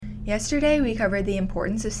Yesterday, we covered the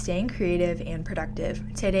importance of staying creative and productive.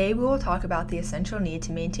 Today, we will talk about the essential need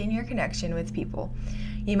to maintain your connection with people.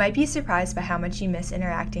 You might be surprised by how much you miss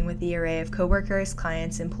interacting with the array of coworkers,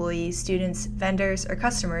 clients, employees, students, vendors, or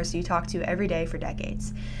customers you talk to every day for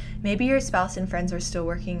decades. Maybe your spouse and friends are still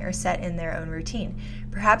working or set in their own routine.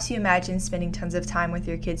 Perhaps you imagine spending tons of time with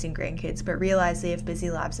your kids and grandkids, but realize they have busy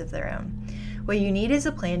lives of their own. What you need is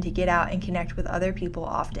a plan to get out and connect with other people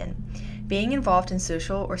often. Being involved in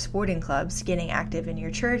social or sporting clubs, getting active in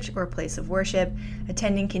your church or place of worship,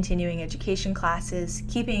 attending continuing education classes,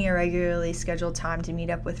 keeping a regularly scheduled time to meet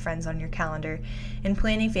up with friends on your calendar, and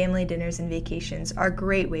planning family dinners and vacations are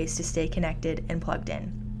great ways to stay connected and plugged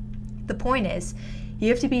in. The point is, you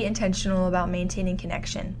have to be intentional about maintaining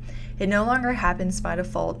connection. It no longer happens by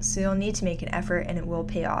default, so you'll need to make an effort and it will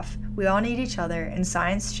pay off. We all need each other, and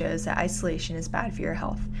science shows that isolation is bad for your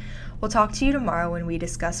health. We'll talk to you tomorrow when we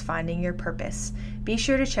discuss finding your purpose. Be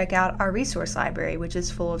sure to check out our resource library, which is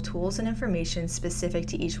full of tools and information specific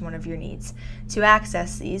to each one of your needs. To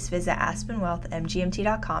access these, visit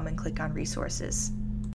aspenwealthmgmt.com and click on resources.